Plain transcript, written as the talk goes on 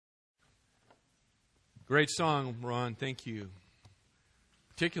Great song, Ron. Thank you.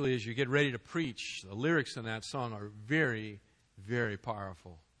 Particularly as you get ready to preach, the lyrics in that song are very, very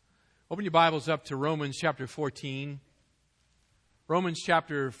powerful. Open your Bibles up to Romans chapter 14. Romans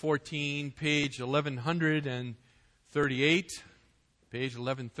chapter 14, page 1138. Page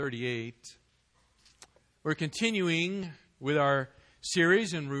 1138. We're continuing with our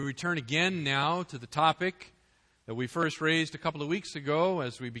series, and we return again now to the topic that we first raised a couple of weeks ago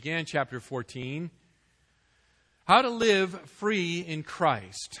as we began chapter 14. How to live free in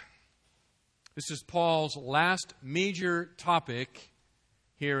Christ. This is Paul's last major topic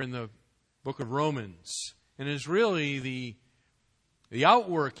here in the book of Romans. And it is really the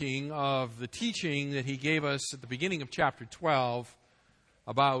outworking of the teaching that he gave us at the beginning of chapter 12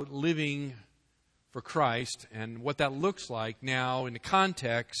 about living for Christ and what that looks like now in the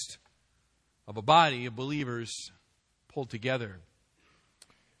context of a body of believers pulled together.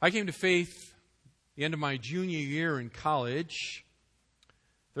 I came to faith the end of my junior year in college,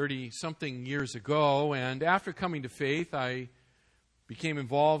 30-something years ago, and after coming to faith, I became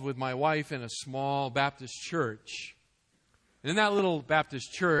involved with my wife in a small Baptist church. And in that little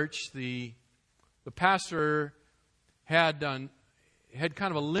Baptist church, the pastor had kind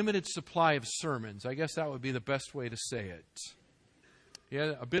of a limited supply of sermons. I guess that would be the best way to say it. He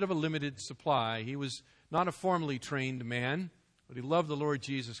had a bit of a limited supply. He was not a formally trained man, but he loved the Lord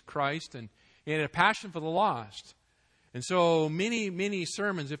Jesus Christ, and he had a passion for the lost. And so many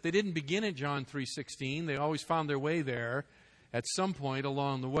sermons, if they didn't begin at John 3:16, they always found their way there at some point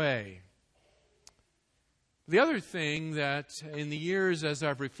along the way. The other thing that in the years as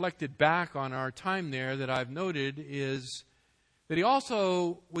I've reflected back on our time there that I've noted is that he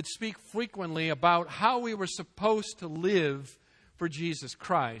also would speak frequently about how we were supposed to live for Jesus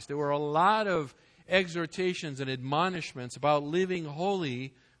Christ. There were a lot of exhortations and admonishments about living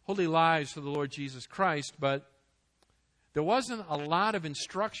holy lives for the Lord Jesus Christ, but there wasn't a lot of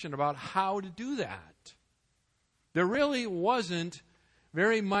instruction about how to do that. There really wasn't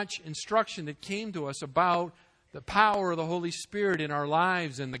very much instruction that came to us about the power of the Holy Spirit in our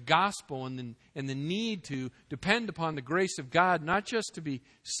lives and the gospel and the need to depend upon the grace of God, not just to be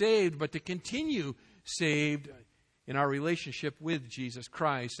saved, but to continue saved in our relationship with Jesus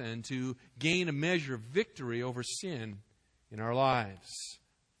Christ and to gain a measure of victory over sin in our lives.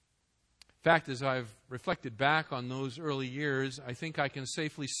 In fact, as I've reflected back on those early years, I think I can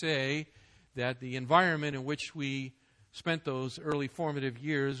safely say that the environment in which we spent those early formative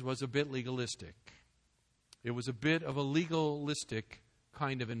years was a bit legalistic. It was a bit of a legalistic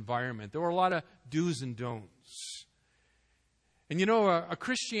kind of environment. There were a lot of do's and don'ts. And you know, a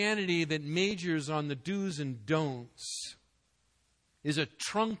Christianity that majors on the do's and don'ts is a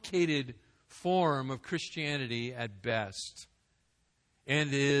truncated form of Christianity at best, and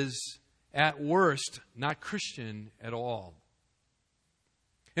is at worst not Christian at all.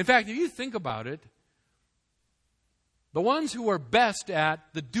 In fact, if you think about it, the ones who are best at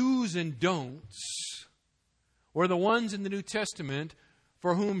the do's and don'ts were the ones in the New Testament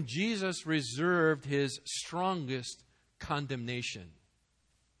for whom Jesus reserved his strongest condemnation.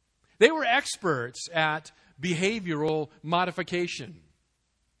 They were experts at behavioral modification.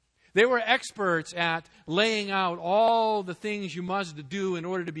 They were experts at laying out all the things you must do in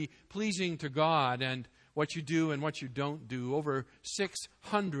order to be pleasing to God and what you do and what you don't do. Over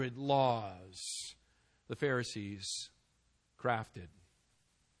 600 laws the Pharisees crafted.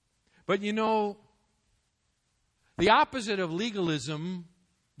 But you know, the opposite of legalism,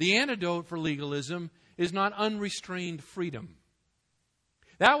 the antidote for legalism, is not unrestrained freedom.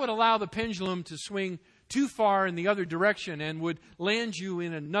 That would allow the pendulum to swing too far in the other direction and would land you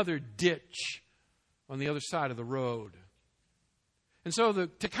in another ditch on the other side of the road. And so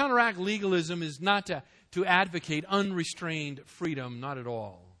to counteract legalism is not to advocate unrestrained freedom, not at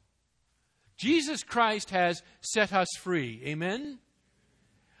all. Jesus Christ has set us free, amen?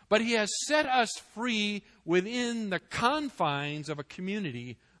 But he has set us free within the confines of a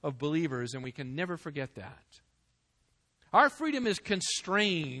community of believers, and we can never forget that. Our freedom is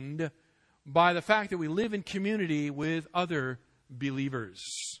constrained by the fact that we live in community with other believers.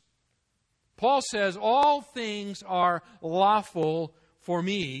 Paul says, all things are lawful for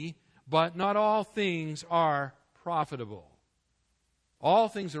me, but not all things are profitable. All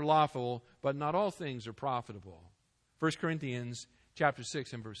things are lawful, but not all things are profitable. 1 Corinthians chapter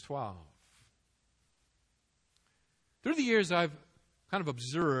 6 and verse 12. Through the years, I've kind of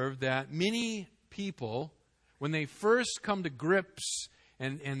observed that many people, when they first come to grips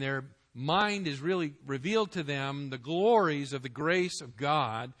and their mind is really revealed to them the glories of the grace of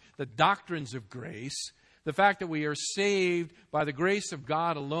God, the doctrines of grace, the fact that we are saved by the grace of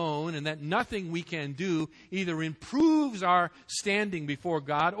God alone, and that nothing we can do either improves our standing before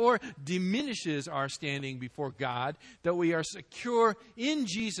God or diminishes our standing before God, that we are secure in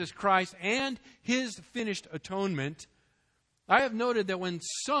Jesus Christ and His finished atonement. I have noted that when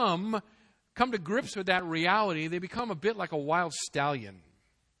some come to grips with that reality, they become a bit like a wild stallion.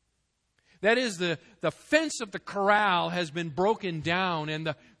 That is, the fence of the corral has been broken down and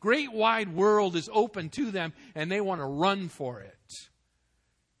the great wide world is open to them and they want to run for it.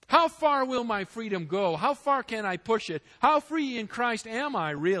 How far will my freedom go? How far can I push it? How free in Christ am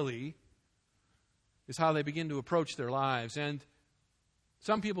I really? Is how they begin to approach their lives. And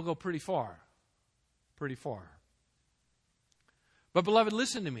some people go pretty far. Pretty far. But beloved,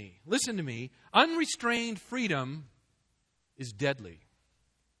 listen to me. Listen to me. Unrestrained freedom is deadly.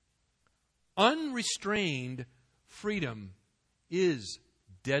 Unrestrained freedom is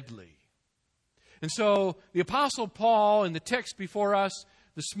deadly. And so the Apostle Paul in the text before us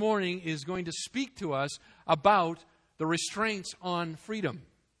this morning is going to speak to us about the restraints on freedom.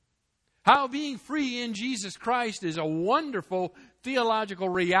 How being free in Jesus Christ is a wonderful theological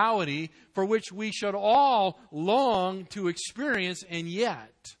reality for which we should all long to experience, and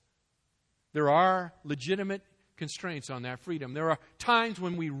yet there are legitimate constraints on that freedom. There are times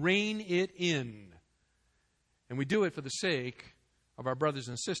when we rein it in, and we do it for the sake of our brothers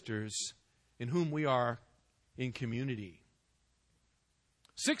and sisters in whom we are in community.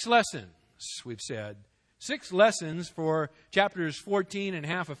 6 lessons, we've said. 6 lessons for chapters 14 and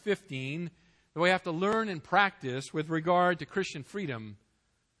half of 15 that we have to learn and practice with regard to Christian freedom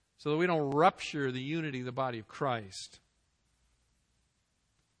so that we don't rupture the unity of the body of Christ.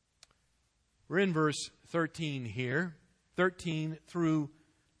 We're in verse 13 here, 13 through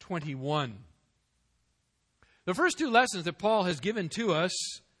 21. The first 2 lessons that Paul has given to us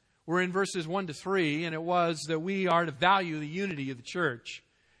were in verses 1 to 3, and it was that we are to value the unity of the church.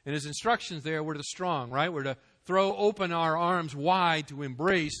 And his instructions there were to the strong, right? We're to throw open our arms wide to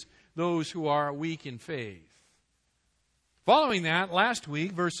embrace those who are weak in faith. Following that, last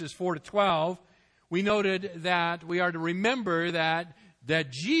week, verses 4 to 12, we noted that we are to remember that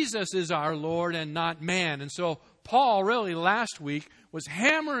Jesus is our Lord and not man. And so Paul really last week was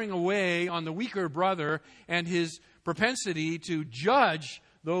hammering away on the weaker brother and his propensity to judge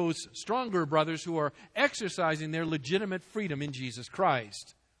those stronger brothers who are exercising their legitimate freedom in Jesus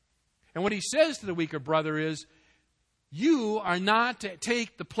Christ. And what he says to the weaker brother is, you are not to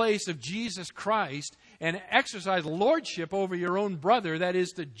take the place of Jesus Christ and exercise lordship over your own brother, that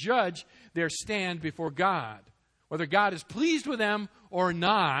is to judge their stand before God. Whether God is pleased with them or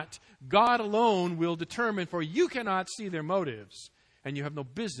not, God alone will determine, for you cannot see their motives, and you have no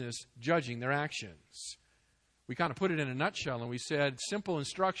business judging their actions. We kind of put it in a nutshell, and we said simple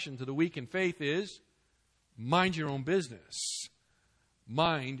instruction to the weak in faith is, mind your own business.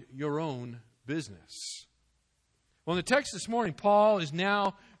 Mind your own business. Well, in the text this morning, Paul is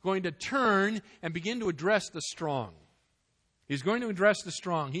now going to turn and begin to address the strong. He's going to address the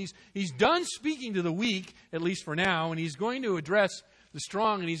strong. He's done speaking to the weak, at least for now, and he's going to address the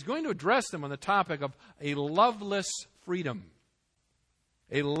strong, and he's going to address them on the topic of a loveless freedom.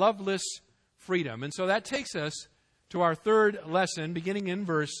 A loveless freedom. And so that takes us to our third lesson, beginning in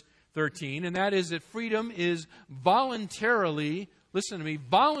verse 13, and that is that freedom is voluntarily, listen to me,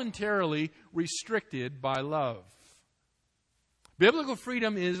 voluntarily restricted by love. Biblical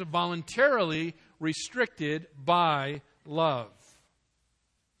freedom is voluntarily restricted by love.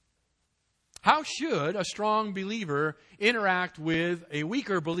 How should a strong believer interact with a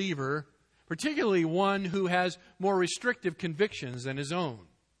weaker believer, particularly one who has more restrictive convictions than his own?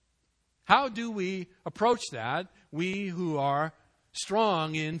 How do we approach that, we who are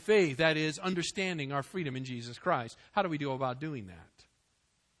strong in faith, that is, understanding our freedom in Jesus Christ? How do we go about doing that?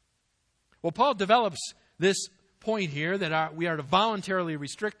 Well, Paul develops this point here that we are to voluntarily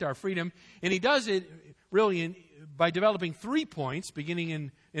restrict our freedom, and he does it really by developing 3 points,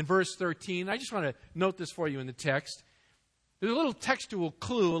 beginning in verse 13. I just want to note this for you in the text. There's a little textual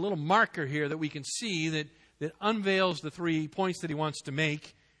clue, a little marker here that we can see that unveils the 3 points that he wants to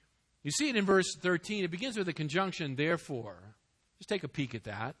make. You see it in verse 13. It begins with the conjunction, therefore. Just take a peek at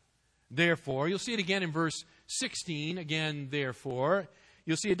that. Therefore. You'll see it again in verse 16. Again, therefore.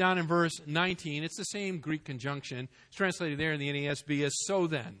 You'll see it down in verse 19. It's the same Greek conjunction. It's translated there in the NASB as so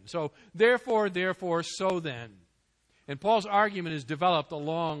then. So, therefore, so then. And Paul's argument is developed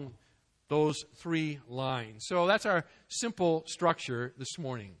along those 3 lines. So that's our simple structure this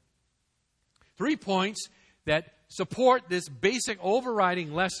morning. 3 points that support this basic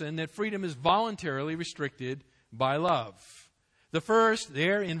overriding lesson that freedom is voluntarily restricted by love. The first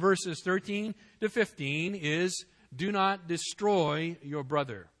there in verses 13 to 15 is, do not destroy your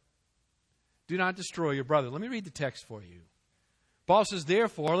brother. Do not destroy your brother. Let me read the text for you. Paul says,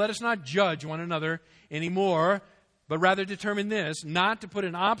 therefore, let us not judge one another anymore, but rather determine this, not to put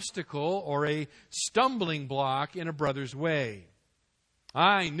an obstacle or a stumbling block in a brother's way.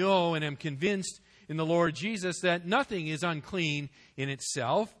 I know and am convinced in the Lord Jesus that nothing is unclean in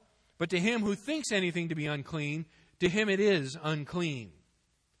itself, but to him who thinks anything to be unclean, to him it is unclean.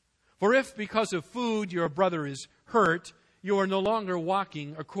 For if because of food your brother is hurt, you are no longer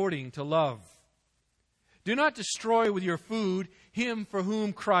walking according to love. Do not destroy with your food him for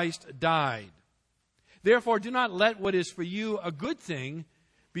whom Christ died. Therefore, do not let what is for you a good thing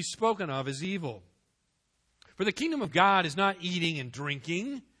be spoken of as evil. For the kingdom of God is not eating and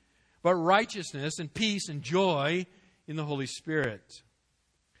drinking, but righteousness and peace and joy in the Holy Spirit.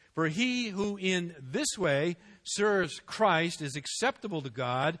 For he who in this way serves Christ is acceptable to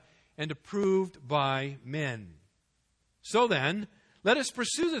God and approved by men. So then, let us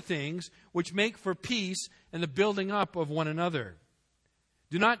pursue the things which make for peace and the building up of one another.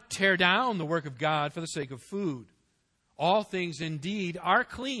 Do not tear down the work of God for the sake of food. All things indeed are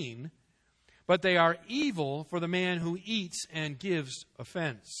clean, but they are evil for the man who eats and gives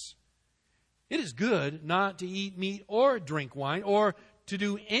offense. It is good not to eat meat or drink wine or to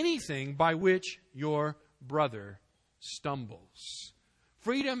do anything by which your brother stumbles.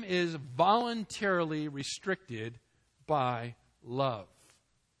 Freedom is voluntarily restricted by love.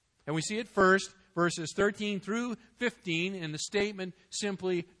 And we see it first, verses 13 through 15, in the statement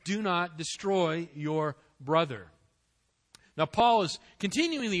simply, do not destroy your brother. Now, Paul is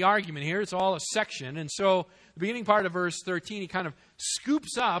continuing the argument here. It's all a section. And so the beginning part of verse 13, he kind of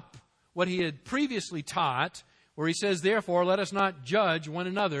scoops up what he had previously taught, where he says, therefore, let us not judge one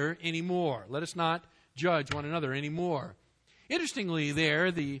another anymore. Let us not judge one another anymore. Interestingly there,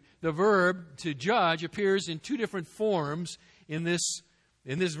 the verb to judge appears in two different forms in this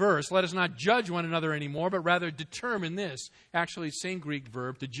verse. Let us not judge one another anymore, but rather determine this. Actually, same Greek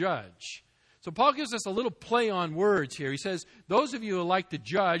verb, to judge. So Paul gives us a little play on words here. He says, those of you who like to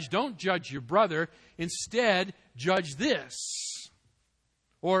judge, don't judge your brother. Instead, judge this.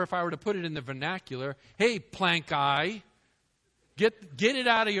 Or if I were to put it in the vernacular, hey, plank eye, get it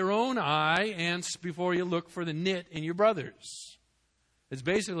out of your own eye and before you look for the nit in your brother's. It's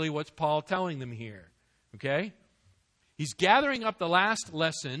basically what's Paul telling them here. Okay? He's gathering up the last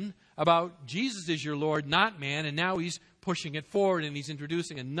lesson about Jesus is your Lord, not man, and now he's pushing it forward and he's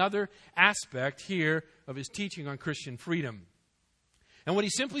introducing another aspect here of his teaching on Christian freedom. And what he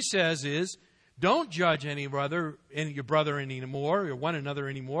simply says is, don't judge your brother anymore, or one another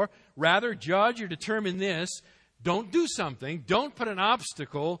anymore. Rather, judge or determine this. Don't do something. Don't put an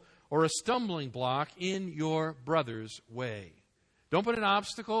obstacle or a stumbling block in your brother's way. Don't put an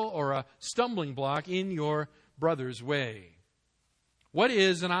obstacle or a stumbling block in your brother's way. What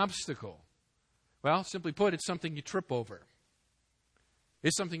is an obstacle? Well, simply put, it's something you trip over.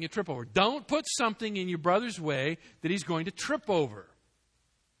 It's something you trip over. Don't put something in your brother's way that he's going to trip over.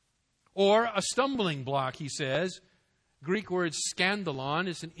 Or a stumbling block, he says. Greek word scandalon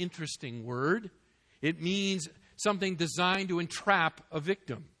is an interesting word. It means something designed to entrap a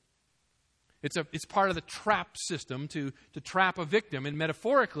victim. It's part of the trap system to trap a victim. And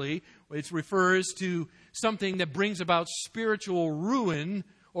metaphorically, it refers to something that brings about spiritual ruin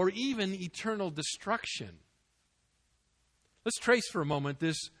or even eternal destruction. Let's trace for a moment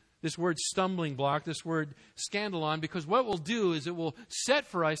this word stumbling block, this word scandalon, because what we'll do is it will set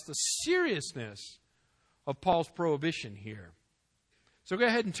for us the seriousness of Paul's prohibition here. So go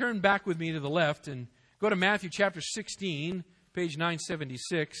ahead and turn back with me to the left and go to Matthew chapter 16, page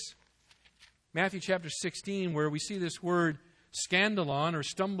 976. Matthew chapter 16, where we see this word scandalon or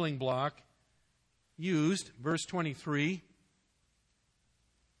stumbling block used, verse 23.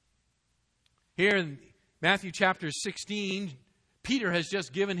 Here in Matthew chapter 16, Peter has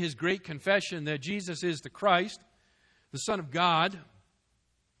just given his great confession that Jesus is the Christ, the Son of God.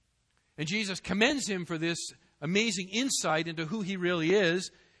 And Jesus commends him for this amazing insight into who he really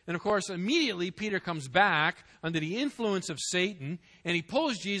is. And of course, immediately Peter comes back under the influence of Satan, and he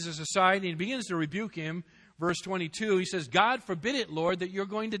pulls Jesus aside and he begins to rebuke him. Verse 22, he says, God forbid it, Lord, that you're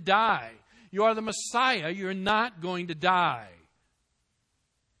going to die. You are the Messiah. You're not going to die.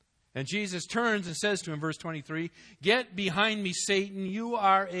 And Jesus turns and says to him, verse 23, get behind me, Satan. You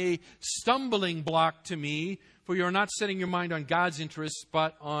are a stumbling block to me, for you are not setting your mind on God's interests,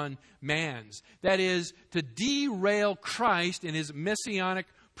 but on man's. That is, to derail Christ in his messianic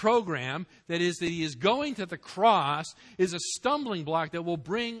program, that he is going to the cross, is a stumbling block that will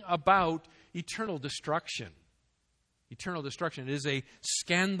bring about eternal destruction. eternal destruction. It is a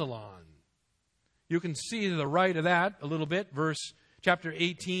scandalon. You can see to the right of that a little bit, chapter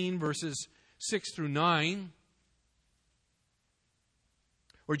 18, verses 6 through 9,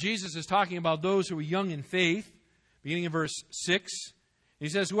 where Jesus is talking about those who are young in faith, beginning in verse 6. He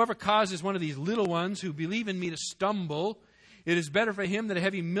says, "Whoever causes one of these little ones who believe in me to stumble, it is better for him that a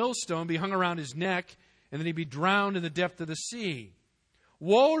heavy millstone be hung around his neck and that he be drowned in the depth of the sea.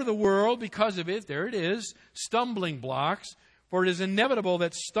 Woe to the world because of it," there it is, stumbling blocks, "for it is inevitable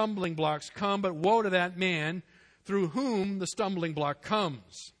that stumbling blocks come, but woe to that man through whom the stumbling block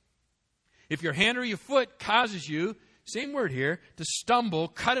comes. If your hand or your foot causes you," same word here, "to stumble,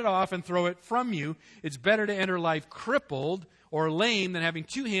 cut it off and throw it from you. It's better to enter life crippled or lame than having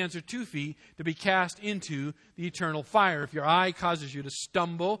 2 hands or 2 feet to be cast into the eternal fire. If your eye causes you to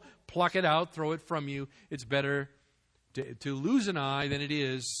stumble, pluck it out, throw it from you. It's better to lose an eye than it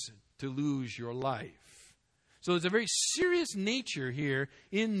is to lose your life." So there's a very serious nature here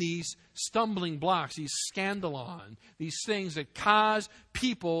in these stumbling blocks, these scandalon, these things that cause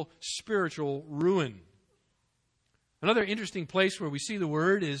people spiritual ruin. Another interesting place where we see the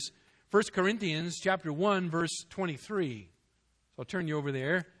word is 1 Corinthians chapter 1, verse 23. So I'll turn you over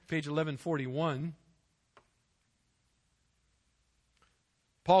there, page 1141.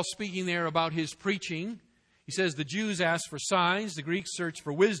 Paul's speaking there about his preaching. He says, "The Jews ask for signs, the Greeks search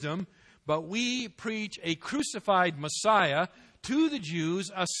for wisdom, but we preach a crucified Messiah, to the Jews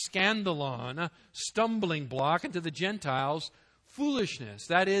a scandalon, a stumbling block, and to the Gentiles foolishness."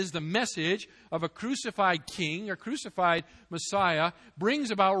 That is, the message of a crucified king, a crucified Messiah, brings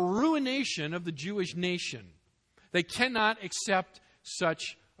about ruination of the Jewish nation. They cannot accept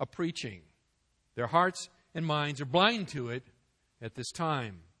such a preaching. Their hearts and minds are blind to it at this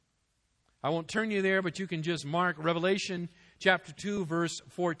time. I won't turn you there, but you can just mark Revelation chapter 2, verse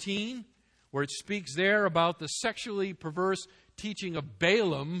 14, where it speaks there about the sexually perverse teaching of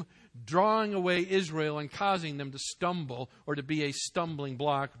Balaam drawing away Israel and causing them to stumble or to be a stumbling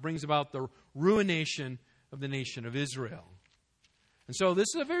block, brings about the ruination of the nation of Israel. And so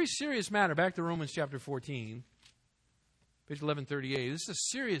this is a very serious matter. Back to Romans chapter 14, page 1138. This is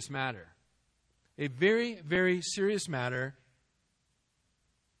a serious matter. A very, very serious matter.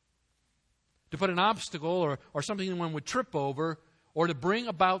 To put an obstacle or something one would trip over, or to bring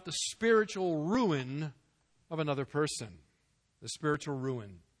about the spiritual ruin of another person. The spiritual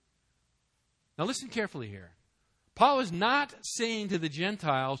ruin. Now listen carefully here. Paul is not saying to the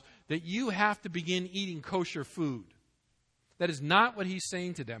Gentiles that you have to begin eating kosher food. That is not what he's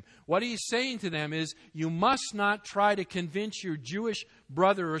saying to them. What he's saying to them is, you must not try to convince your Jewish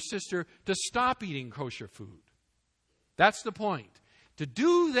brother or sister to stop eating kosher food. That's the point. To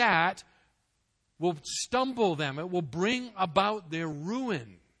do that will stumble them. It will bring about their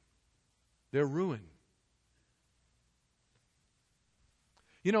ruin. Their ruin.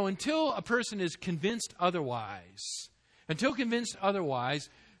 You know, until a person is convinced otherwise, the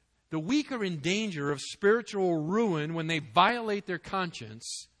weak are in danger of spiritual ruin when they violate their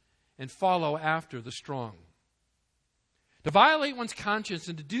conscience and follow after the strong. To violate one's conscience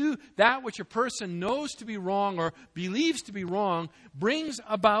and to do that which a person knows to be wrong or believes to be wrong brings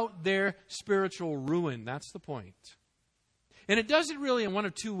about their spiritual ruin. That's the point. And it does it really in one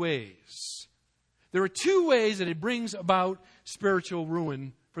of two ways. There are two ways that it brings about spiritual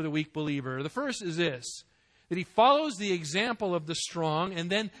ruin for the weak believer. The first is this, that he follows the example of the strong and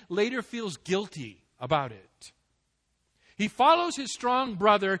then later feels guilty about it. He follows his strong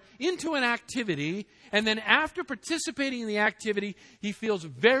brother into an activity, and then after participating in the activity, he feels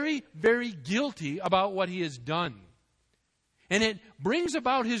very, very guilty about what he has done. And it brings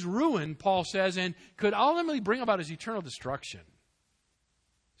about his ruin, Paul says, and could ultimately bring about his eternal destruction.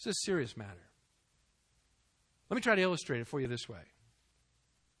 This is a serious matter. Let me try to illustrate it for you this way.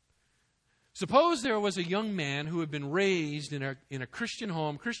 Suppose there was a young man who had been raised in a Christian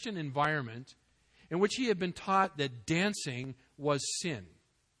home, Christian environment, in which he had been taught that dancing was sin.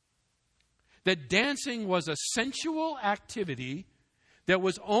 That dancing was a sensual activity that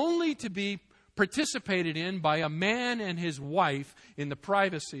was only to be participated in by a man and his wife in the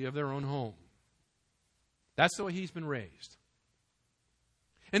privacy of their own home. That's the way he's been raised.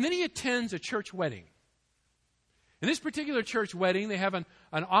 And then he attends a church wedding. In this particular church wedding, they have an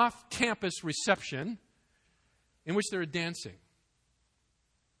off-campus reception in which they're dancing.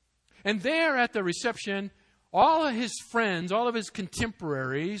 And there at the reception, all of his friends, all of his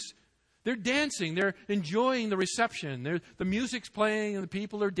contemporaries, they're dancing. They're enjoying the reception. The music's playing and the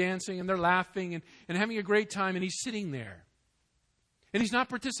people are dancing and they're laughing and having a great time, and he's sitting there. And he's not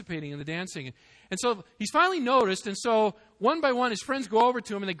participating in the dancing. And so he's finally noticed, and so one by one his friends go over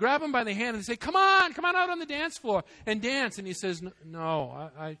to him and they grab him by the hand and they say, come on out on the dance floor and dance. And he says,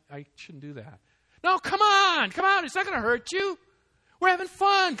 no, I shouldn't do that. No, come on, it's not going to hurt you. We're having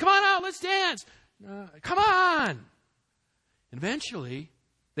fun. Come on out, let's dance. Come on. And eventually,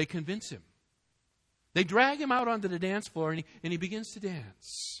 they convince him. They drag him out onto the dance floor and he begins to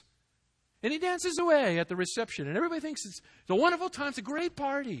dance. And he dances away at the reception. And everybody thinks it's a wonderful time. It's a great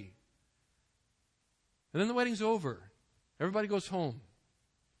party. And then the wedding's over. Everybody goes home.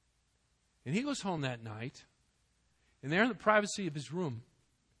 And he goes home that night. And there in the privacy of his room,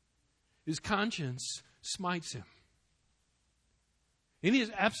 his conscience smites him. And he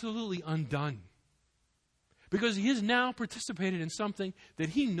is absolutely undone. Because he has now participated in something that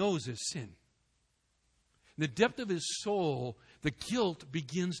he knows is sin. In the depth of his soul, the guilt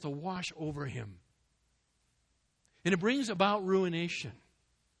begins to wash over him. And it brings about ruination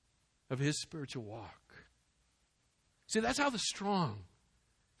of his spiritual walk. See, that's how the strong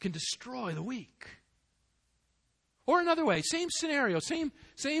can destroy the weak. Or another way, same scenario, same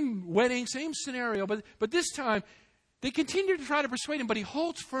wedding, same scenario, but this time they continue to try to persuade him, but he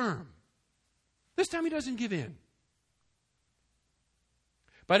holds firm. This time he doesn't give in.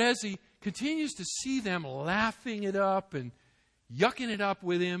 But as he continues to see them laughing it up and yucking it up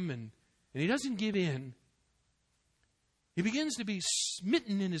with him, and he doesn't give in, he begins to be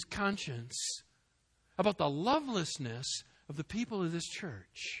smitten in his conscience about the lovelessness of the people of this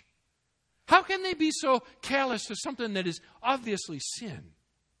church. How can they be so callous to something that is obviously sin?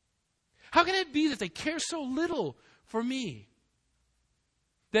 How can it be that they care so little for me?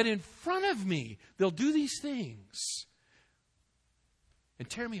 That in front of me, they'll do these things and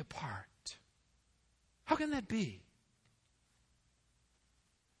tear me apart. How can that be?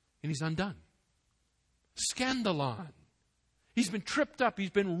 And he's undone. Scandalon. He's been tripped up. He's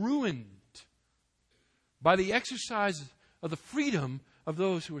been ruined by the exercise of the freedom of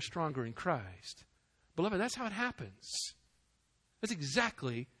those who are stronger in Christ. Beloved, that's how it happens. That's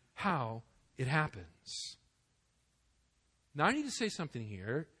exactly how it happens. Now, I need to say something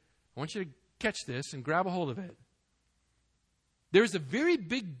here. I want you to catch this and grab a hold of it. There's a very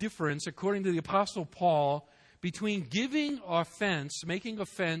big difference, according to the Apostle Paul, between giving offense, making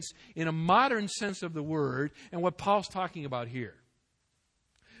offense in a modern sense of the word, and what Paul's talking about here.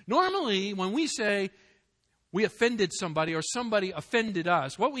 Normally, when we say we offended somebody or somebody offended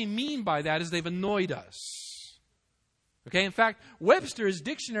us, what we mean by that is they've annoyed us. Okay, in fact, Webster's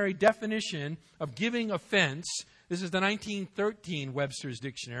dictionary definition of giving offense, this is the 1913 Webster's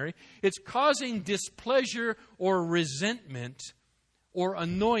dictionary, it's causing displeasure or resentment or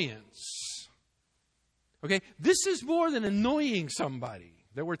annoyance. Okay, this is more than annoying somebody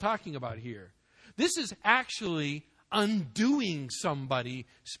that we're talking about here. This is actually undoing somebody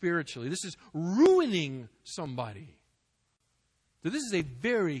spiritually. This is ruining somebody. So this is a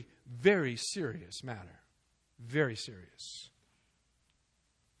very, very serious matter. Very serious.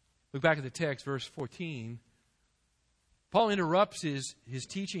 Look back at the text, verse 14. Paul interrupts his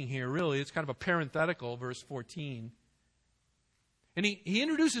teaching here, really. It's kind of a parenthetical, verse 14. And he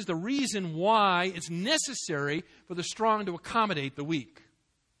introduces the reason why it's necessary for the strong to accommodate the weak.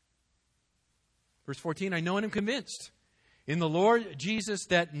 Verse 14, I know and am convinced in the Lord Jesus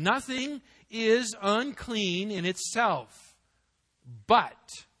that nothing is unclean in itself.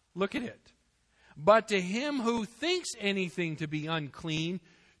 But, look at it. But to him who thinks anything to be unclean,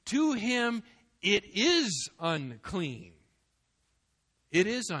 to him it is unclean. It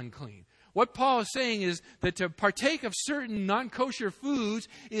is unclean. What Paul is saying is that to partake of certain non-kosher foods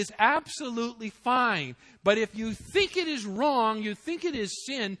is absolutely fine. But if you think it is wrong, you think it is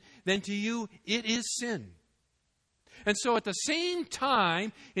sin, then to you it is sin. And so at the same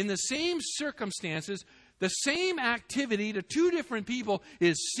time, in the same circumstances, the same activity to two different people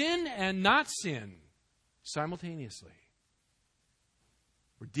is sin and not sin simultaneously.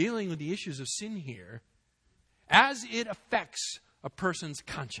 We're dealing with the issues of sin here as it affects a person's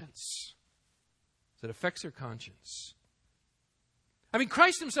conscience. As it affects their conscience. I mean,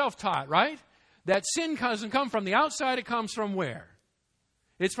 Christ himself taught, right? That sin doesn't come from the outside, it comes from where?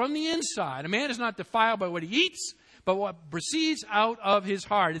 It's from the inside. A man is not defiled by what he eats, but what proceeds out of his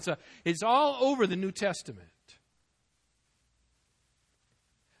heart. It's all over the New Testament.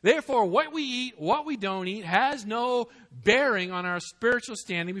 Therefore, what we eat, what we don't eat, has no bearing on our spiritual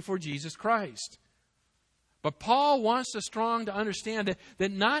standing before Jesus Christ. But Paul wants the strong to understand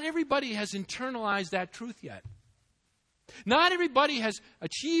that not everybody has internalized that truth yet. Not everybody has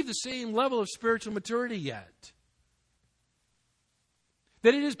achieved the same level of spiritual maturity yet.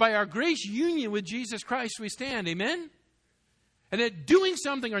 That it is by our grace union with Jesus Christ we stand. Amen? And that doing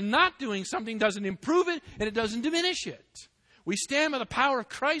something or not doing something doesn't improve it and it doesn't diminish it. We stand by the power of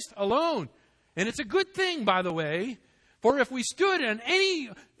Christ alone. And it's a good thing, by the way, for if we stood at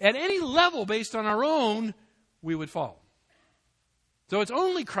any level based on our own, we would fall. So it's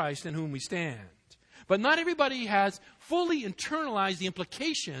only Christ in whom we stand. But not everybody has fully internalized the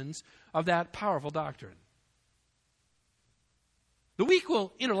implications of that powerful doctrine. The weak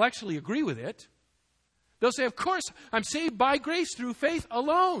will intellectually agree with it. They'll say, of course, I'm saved by grace through faith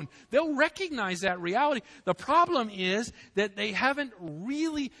alone. They'll recognize that reality. The problem is that they haven't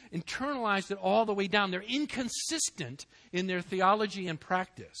really internalized it all the way down. They're inconsistent in their theology and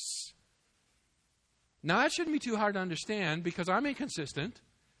practice. Now, that shouldn't be too hard to understand because I'm inconsistent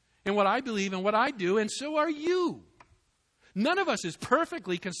in what I believe and what I do, and so are you. None of us is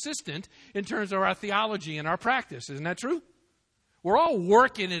perfectly consistent in terms of our theology and our practice. Isn't that true? We're all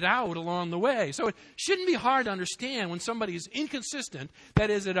working it out along the way. So it shouldn't be hard to understand when somebody is inconsistent. That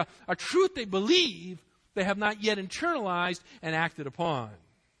is, a truth they believe they have not yet internalized and acted upon.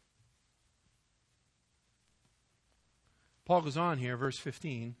 Paul goes on here, verse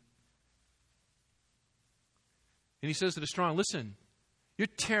 15. And he says to the strong, listen, you're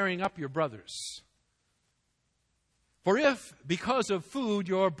tearing up your brothers. For if, because of food,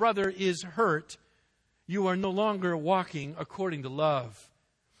 your brother is hurt, you are no longer walking according to love.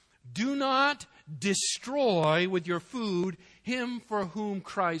 Do not destroy with your food him for whom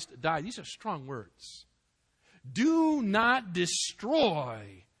Christ died. These are strong words. Do not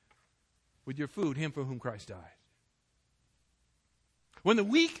destroy with your food him for whom Christ died. When the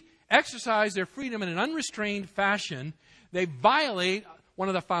weak exercise their freedom in an unrestrained fashion, they violate one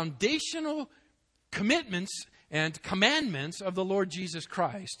of the foundational commitments and commandments of the Lord Jesus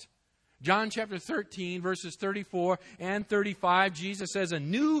Christ. John chapter 13, verses 34 and 35, Jesus says, a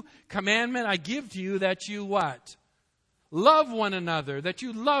new commandment I give to you that you what? Love one another, that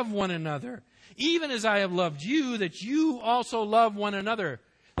you love one another. Even as I have loved you, that you also love one another.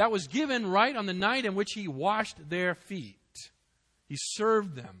 That was given right on the night in which he washed their feet. He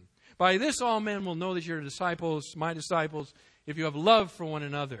served them. By this all men will know that you're disciples, my disciples, if you have love for one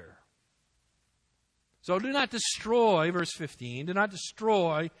another. So do not destroy, verse 15, do not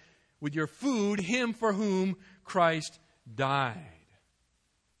destroy with your food him for whom Christ died.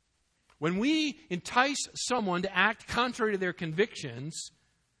 When we entice someone to act contrary to their convictions,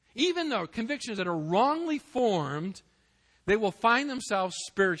 even though convictions that are wrongly formed, they will find themselves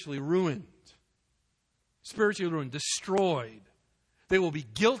spiritually ruined. Spiritually ruined, destroyed. They will be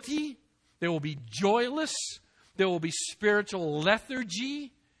guilty. They will be joyless. There will be spiritual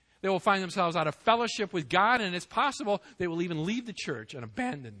lethargy. They will find themselves out of fellowship with God, and it's possible they will even leave the church and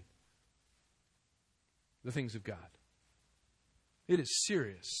abandon the things of God. It is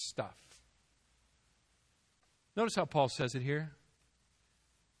serious stuff. Notice how Paul says it here.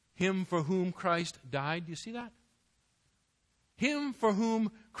 Him for whom Christ died. Do you see that? Him for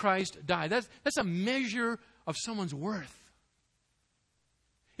whom Christ died. That's a measure of someone's worth.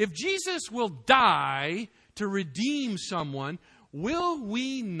 If Jesus will die to redeem someone, will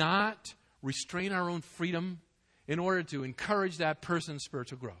we not restrain our own freedom in order to encourage that person's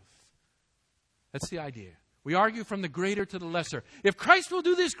spiritual growth? That's the idea. We argue from the greater to the lesser. If Christ will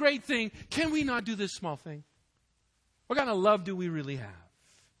do this great thing, can we not do this small thing? What kind of love do we really have?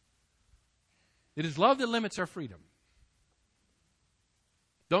 It is love that limits our freedom.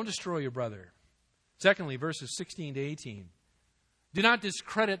 Don't destroy your brother. Secondly, verses 16 to 18. Do not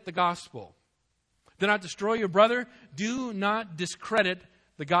discredit the gospel. Do not destroy your brother. Do not discredit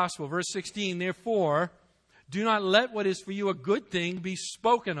the gospel. Verse 16, therefore, do not let what is for you a good thing be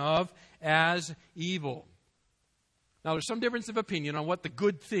spoken of as evil. Now, there's some difference of opinion on what the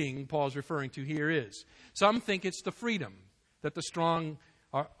good thing Paul's referring to here is. Some think it's the freedom that the strong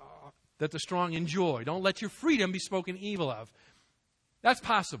enjoy. Don't let your freedom be spoken evil of. That's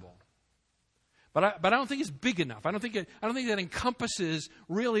possible. But I don't think it's big enough. I don't think that encompasses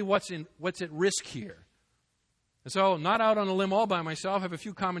really what's at risk here. And so, not out on a limb all by myself. I have a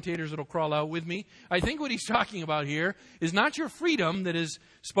few commentators that will crawl out with me. I think what he's talking about here is not your freedom that is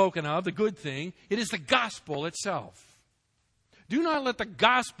spoken of, the good thing. It is the gospel itself. Do not let the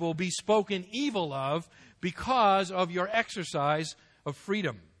gospel be spoken evil of because of your exercise of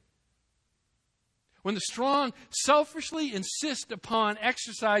freedom. When the strong selfishly insist upon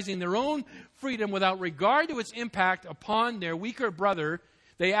exercising their own freedom without regard to its impact upon their weaker brother,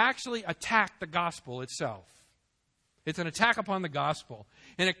 they actually attack the gospel itself. It's an attack upon the gospel.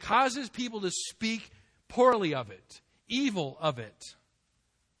 And it causes people to speak poorly of it, evil of it.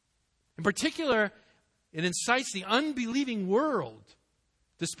 In particular, it incites the unbelieving world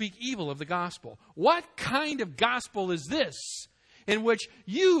to speak evil of the gospel. What kind of gospel is this? in which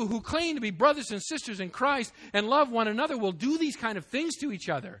you who claim to be brothers and sisters in Christ and love one another will do these kind of things to each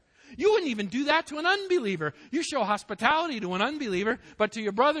other. You wouldn't even do that to an unbeliever. You show hospitality to an unbeliever, but to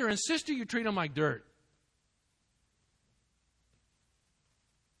your brother and sister, you treat them like dirt.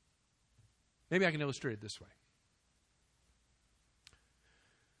 Maybe I can illustrate it this way.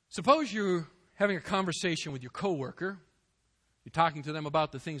 Suppose you're having a conversation with your coworker. You're talking to them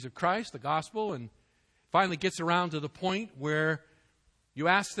about the things of Christ, the gospel, and finally gets around to the point where you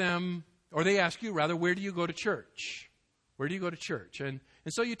ask them, or they ask you rather, where do you go to church? Where do you go to church? And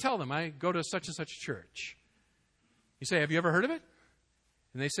so you tell them, I go to such and such a church. You say, have you ever heard of it?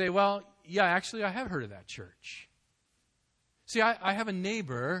 And they say, well, yeah, actually I have heard of that church. See, I have a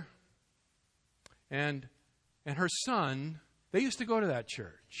neighbor, and her son, they used to go to that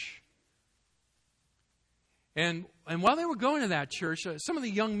church. And while they were going to that church, some of the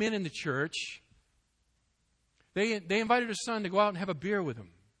young men in the church, they invited their son to go out and have a beer with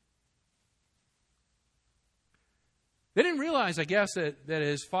them. They didn't realize, I guess, that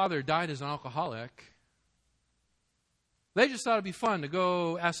his father died as an alcoholic. They just thought it'd be fun to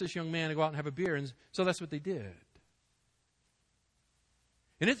go ask this young man to go out and have a beer, and so that's what they did.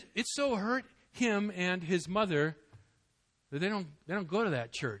 And it so hurt him and his mother that they don't go to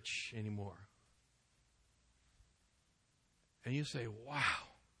that church anymore. And you say, wow.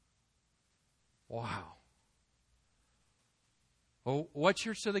 Well, what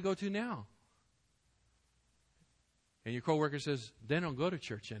church do they go to now? And your coworker says, they don't go to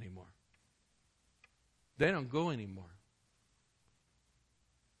church anymore. They don't go anymore.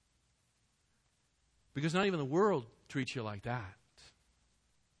 Because not even the world treats you like that.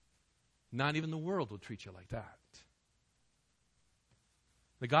 Not even the world will treat you like that.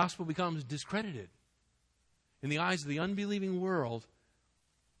 The gospel becomes discredited in the eyes of the unbelieving world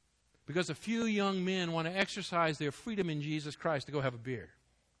because a few young men want to exercise their freedom in Jesus Christ to go have a beer.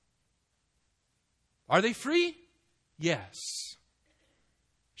 Are they free? Yes.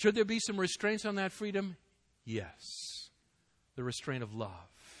 Should there be some restraints on that freedom? Yes. The restraint of love.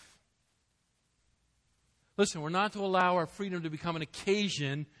 Listen, we're not to allow our freedom to become an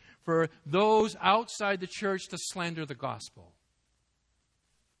occasion for those outside the church to slander the gospel.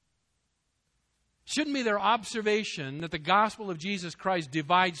 Shouldn't be their observation that the gospel of Jesus Christ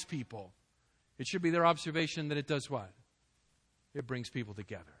divides people. It should be their observation that it does what? It brings people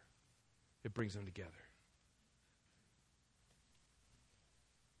together. It brings them together.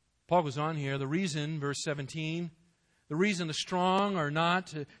 Paul goes on here. The reason, verse 17, the reason the strong are not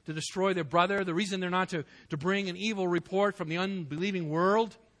to destroy their brother, the reason they're not to bring an evil report from the unbelieving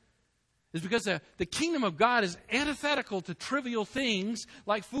world, is because the kingdom of God is antithetical to trivial things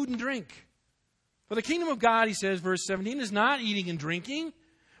like food and drink. For the kingdom of God, he says, verse 17, is not eating and drinking,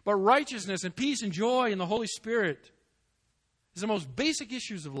 but righteousness and peace and joy in the Holy Spirit. It's the most basic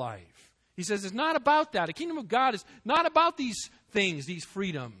issues of life. He says it's not about that. The kingdom of God is not about these things, these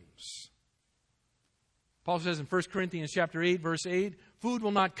freedoms. Paul says in 1 Corinthians chapter 8, verse 8, food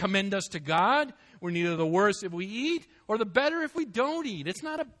will not commend us to God. We're neither the worse if we eat or the better if we don't eat. It's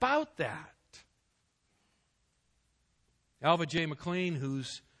not about that. Alva J. McLean,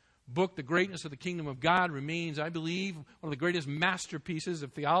 whose book, The Greatness of the Kingdom of God, remains, I believe, one of the greatest masterpieces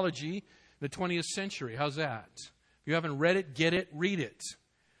of theology in the 20th century. How's that? If you haven't read it, get it, read it.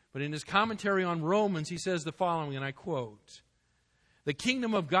 But in his commentary on Romans, he says the following, and I quote, "The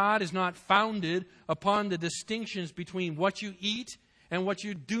kingdom of God is not founded upon the distinctions between what you eat and what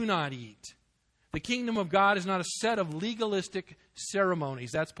you do not eat. The kingdom of God is not a set of legalistic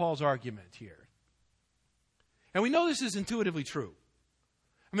ceremonies." That's Paul's argument here. And we know this is intuitively true.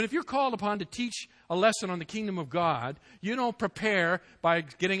 I mean, if you're called upon to teach a lesson on the kingdom of God, you don't prepare by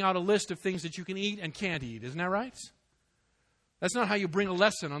getting out a list of things that you can eat and can't eat. Isn't that right? That's not how you bring a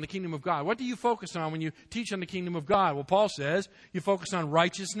lesson on the kingdom of God. What do you focus on when you teach on the kingdom of God? Well, Paul says you focus on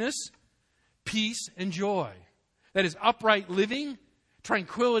righteousness, peace, and joy. That is upright living,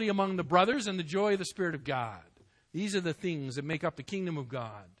 tranquility among the brothers, and the joy of the Spirit of God. These are the things that make up the kingdom of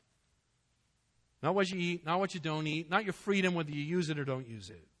God. Not what you eat, not what you don't eat, not your freedom whether you use it or don't use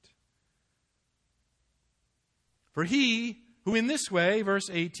it. For he who in this way, verse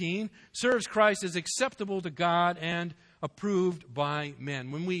 18, serves Christ is acceptable to God and approved by men.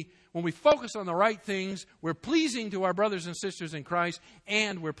 When we focus on the right things, we're pleasing to our brothers and sisters in Christ,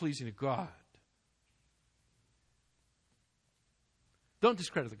 and we're pleasing to God. Don't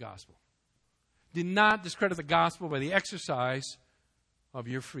discredit the gospel. Do not discredit the gospel by the exercise of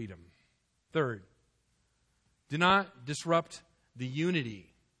your freedom. Third, do not disrupt the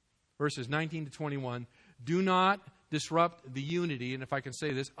unity. Verses 19 to 21. Do not disrupt the unity, and if I can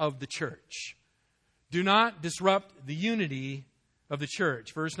say this, of the church. Do not disrupt the unity of the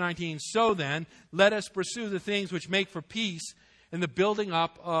church. Verse 19, so then, let us pursue the things which make for peace and the building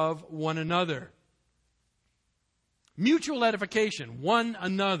up of one another. Mutual edification, one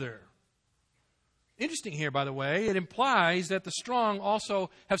another. Interesting here, by the way, it implies that the strong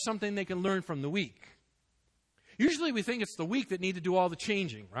also have something they can learn from the weak. Usually we think it's the weak that need to do all the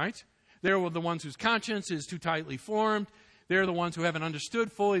changing, right? They're the ones whose conscience is too tightly formed. They're the ones who haven't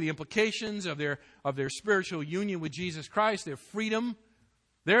understood fully the implications of their spiritual union with Jesus Christ, their freedom.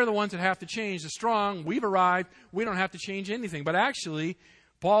 They're the ones that have to change. The strong, we've arrived, we don't have to change anything. But actually,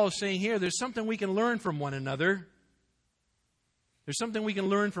 Paul is saying here, there's something we can learn from one another. There's something we can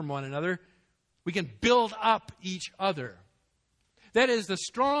learn from one another. We can build up each other. That is, the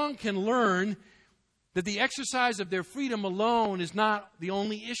strong can learn that the exercise of their freedom alone is not the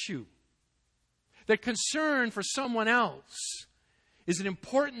only issue. That concern for someone else is an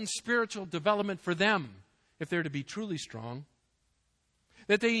important spiritual development for them if they're to be truly strong.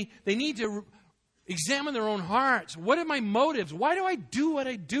 That they need to examine their own hearts. What are my motives? Why do I do what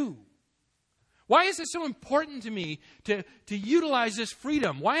I do? Why is it so important to me to utilize this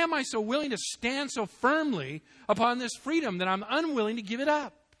freedom? Why am I so willing to stand so firmly upon this freedom that I'm unwilling to give it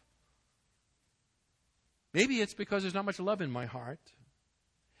up? Maybe it's because there's not much love in my heart.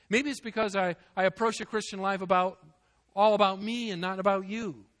 Maybe it's because I approach the Christian life all about me and not about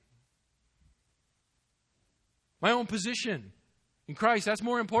you. My own position in Christ, that's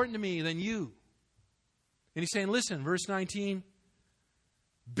more important to me than you. And he's saying, listen, verse 19,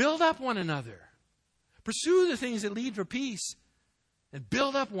 build up one another. Pursue the things that lead for peace and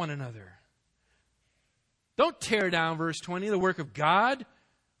build up one another. Don't tear down, verse 20, the work of God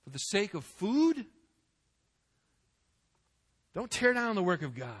for the sake of food. Don't tear down the work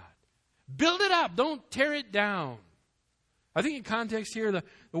of God. Build it up. Don't tear it down. I think in context here, the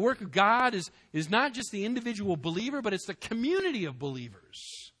work of God is not just the individual believer, but it's the community of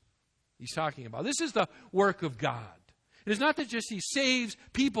believers he's talking about. This is the work of God. It is not that just he saves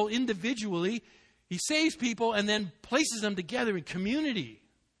people individually. He saves people and then places them together in community.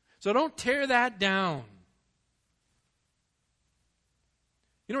 So don't tear that down.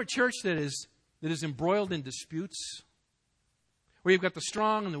 You know, a church that is embroiled in disputes, where you've got the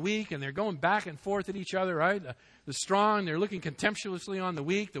strong and the weak, and they're going back and forth at each other, right? The strong, they're looking contemptuously on the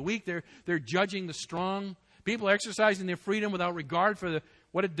weak. The weak, they're judging the strong. People exercising their freedom without regard for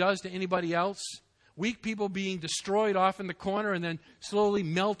what it does to anybody else. Weak people being destroyed off in the corner and then slowly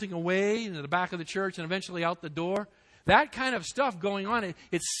melting away into the back of the church and eventually out the door. That kind of stuff going on,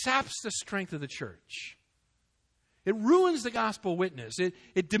 it saps the strength of the church. It ruins the gospel witness.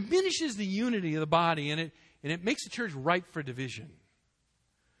 It diminishes the unity of the body, and it makes the church ripe for division.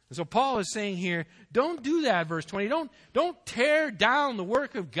 And so Paul is saying here, don't do that, verse 20. Don't tear down the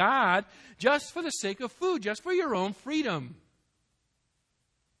work of God just for the sake of food, just for your own freedom.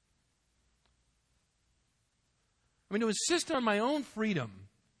 I mean, to insist on my own freedom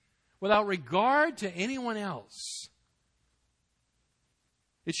without regard to anyone else,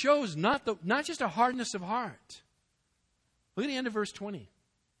 it shows not just a hardness of heart. Look at the end of verse 20.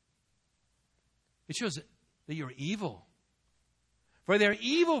 It shows that you're evil. For they're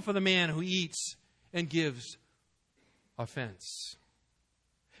evil for the man who eats and gives offense.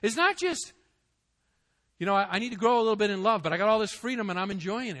 It's not just, I need to grow a little bit in love, but I got all this freedom and I'm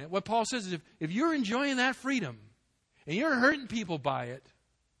enjoying it. What Paul says is if you're enjoying that freedom and you're hurting people by it,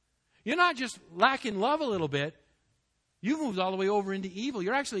 you're not just lacking love a little bit. You've moved all the way over into evil.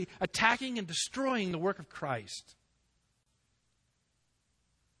 You're actually attacking and destroying the work of Christ.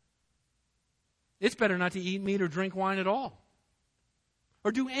 It's better not to eat meat or drink wine at all.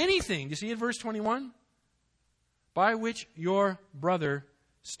 Or do anything, you see in verse 21? By which your brother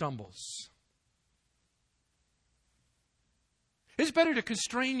stumbles. It's better to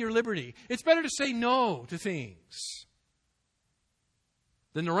constrain your liberty. It's better to say no to things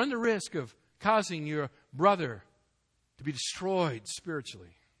than to run the risk of causing your brother to be destroyed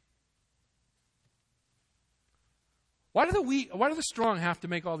spiritually. Why do the strong have to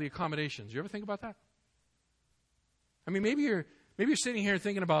make all the accommodations? You ever think about that? I mean, maybe you're sitting here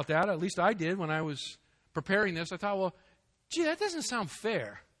thinking about that. At least I did when I was preparing this. I thought, well, gee, that doesn't sound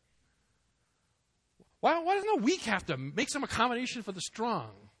fair. Why doesn't the weak have to make some accommodation for the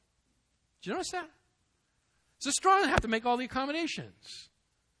strong? Did you notice that? It's the strong that have to make all the accommodations.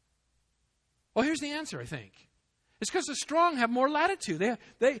 Well, here's the answer, I think. It's because the strong have more latitude.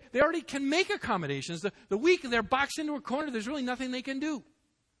 They already can make accommodations. The weak, they're boxed into a corner. There's really nothing they can do.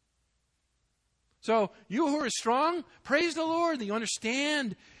 So you who are strong, praise the Lord that you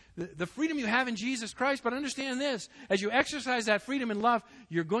understand the freedom you have in Jesus Christ. But understand this, as you exercise that freedom in love,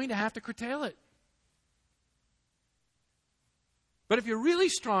 you're going to have to curtail it. But if you're really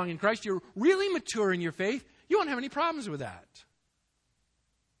strong in Christ, you're really mature in your faith, you won't have any problems with that.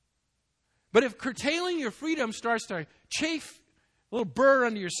 But if curtailing your freedom starts to chafe a little burr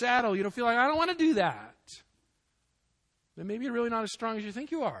under your saddle, you don't feel like, I don't want to do that, then maybe you're really not as strong as you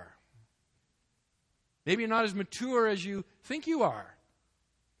think you are. Maybe you're not as mature as you think you are.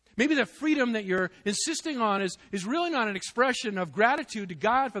 Maybe the freedom that you're insisting on is really not an expression of gratitude to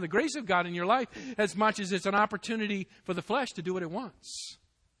God for the grace of God in your life as much as it's an opportunity for the flesh to do what it wants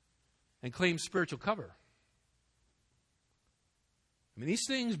and claim spiritual cover. I mean, these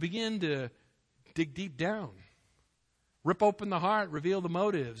things begin to dig deep down, rip open the heart, reveal the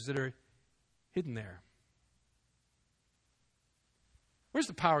motives that are hidden there. Where's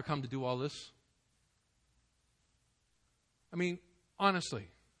the power come to do all this? I mean, honestly,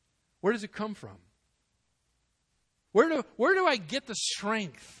 where does it come from? Where do I get the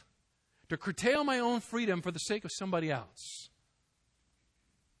strength to curtail my own freedom for the sake of somebody else?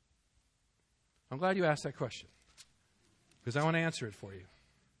 I'm glad you asked that question, because I want to answer it for you.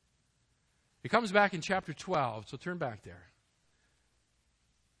 It comes back in chapter 12, so turn back there.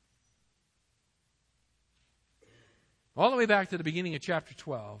 All the way back to the beginning of chapter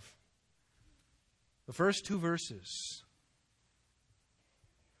 12, the first 2 verses.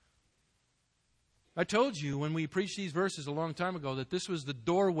 I told you when we preached these verses a long time ago that this was the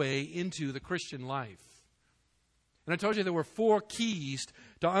doorway into the Christian life. And I told you there were 4 keys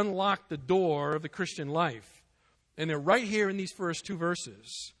to unlock the door of the Christian life. And they're right here in these first 2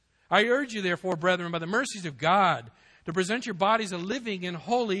 verses. I urge you, therefore, brethren, by the mercies of God, to present your bodies a living and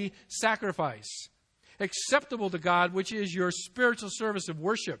holy sacrifice, acceptable to God, which is your spiritual service of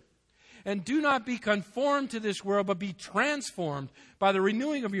worship. And do not be conformed to this world, but be transformed by the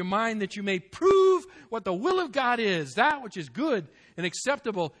renewing of your mind, that you may prove what the will of God is, that which is good and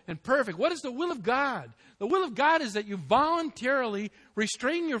acceptable and perfect. What is the will of God? The will of God is that you voluntarily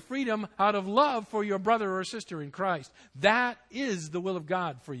restrain your freedom out of love for your brother or sister in Christ. That is the will of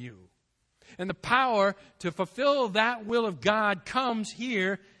God for you. And the power to fulfill that will of God comes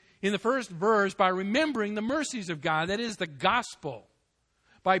here in the first verse by remembering the mercies of God. That is the gospel.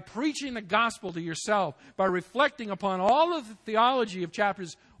 By preaching the gospel to yourself, by reflecting upon all of the theology of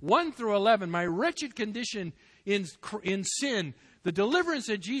chapters 1 through 11, my wretched condition in sin, the deliverance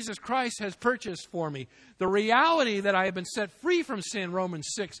that Jesus Christ has purchased for me, the reality that I have been set free from sin, Romans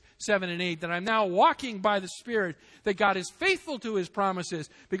 6, 7, and 8, that I'm now walking by the Spirit, that God is faithful to His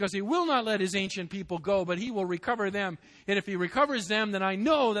promises, because He will not let His ancient people go, but He will recover them. And if He recovers them, then I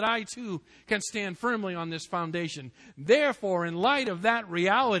know that I too can stand firmly on this foundation. Therefore, in light of that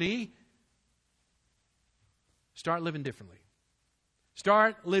reality, start living differently.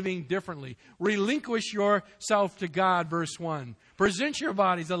 Start living differently. Relinquish yourself to God, verse 1. Present your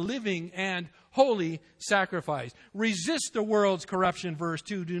bodies a living and holy sacrifice. Resist the world's corruption, verse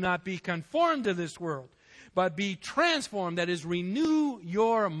 2. Do not be conformed to this world, but be transformed, that is, renew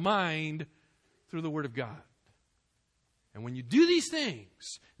your mind through the Word of God. And when you do these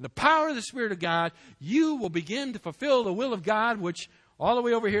things, in the power of the Spirit of God, you will begin to fulfill the will of God, which all the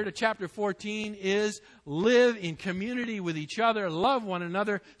way over here to chapter 14 is live in community with each other, love one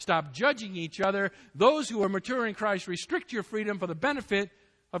another, stop judging each other. Those who are mature in Christ, restrict your freedom for the benefit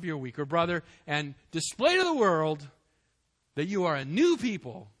of your weaker brother, and display to the world that you are a new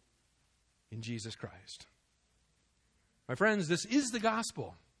people in Jesus Christ. My friends, this is the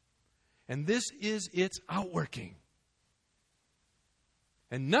gospel, and this is its outworking.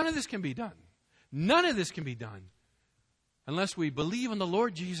 And none of this can be done. None of this can be done unless we believe in the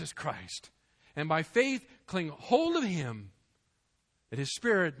Lord Jesus Christ and by faith cling hold of Him, that His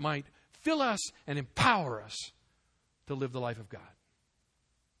Spirit might fill us and empower us to live the life of God.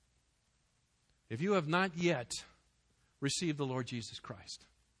 If you have not yet received the Lord Jesus Christ,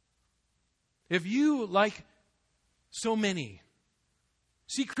 if you, like so many,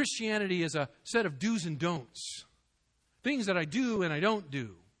 see Christianity as a set of do's and don'ts, things that I do and I don't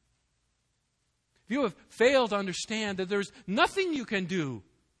do, if you have failed to understand that there's nothing you can do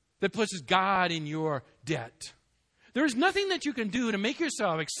that places God in your debt, there is nothing that you can do to make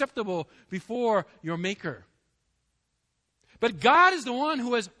yourself acceptable before your Maker. But God is the one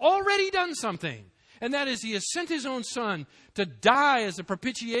who has already done something, and that is He has sent His own Son to die as a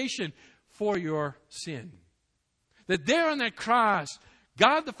propitiation for your sin. That there on that cross,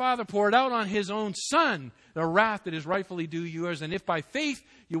 God the Father poured out on His own Son the wrath that is rightfully due yours. And if by faith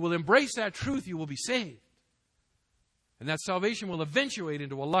you will embrace that truth, you will be saved. And that salvation will eventuate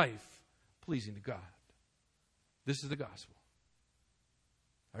into a life pleasing to God. This is the gospel.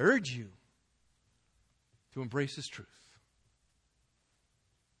 I urge you to embrace this truth.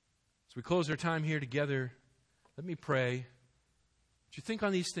 As we close our time here together, let me pray, Would you think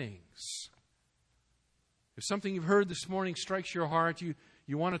on these things? If something you've heard this morning strikes your heart, you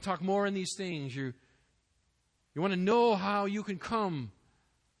want to talk more on these things, you want to know how you can come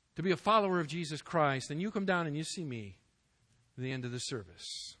to be a follower of Jesus Christ, then you come down and you see me at the end of the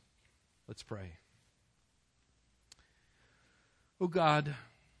service. Let's pray. Oh God,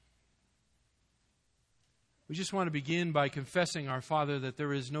 we just want to begin by confessing, our Father, that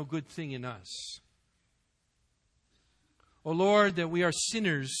there is no good thing in us. Oh Lord, that we are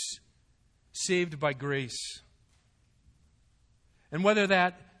sinners saved by grace. And whether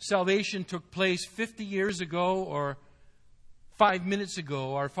that salvation took place 50 years ago or 5 minutes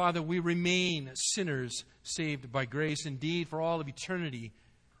ago, our Father, we remain sinners saved by grace. Indeed, for all of eternity,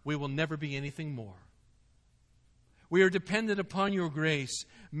 we will never be anything more. We are dependent upon your grace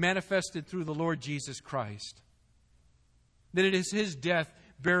manifested through the Lord Jesus Christ. That it is His death,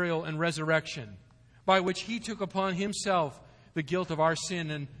 burial, and resurrection by which He took upon Himself the guilt of our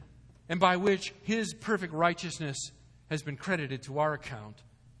sin and by which His perfect righteousness has been credited to our account,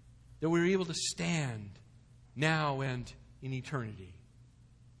 that we're able to stand now and in eternity.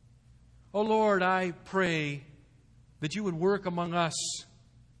 Oh Lord, I pray that you would work among us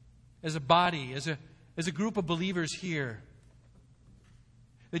as a body, as a group of believers here,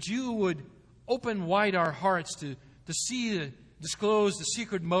 that you would open wide our hearts to see, disclose the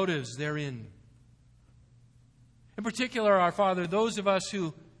secret motives therein. In particular, our Father, those of us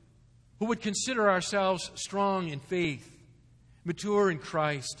who would consider ourselves strong in faith, mature in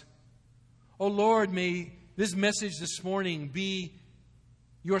Christ. Oh Lord, may this message this morning be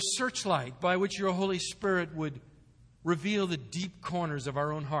your searchlight by which your Holy Spirit would reveal the deep corners of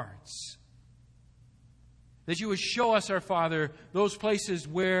our own hearts. That you would show us, our Father, those places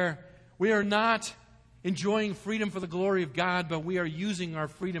where we are not enjoying freedom for the glory of God, but we are using our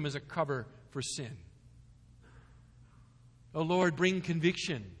freedom as a cover for sin. Oh Lord, bring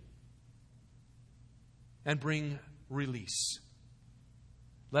conviction and bring release.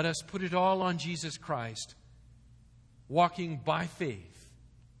 Let us put it all on Jesus Christ, walking by faith.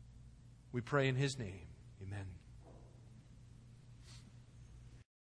 We pray in His name.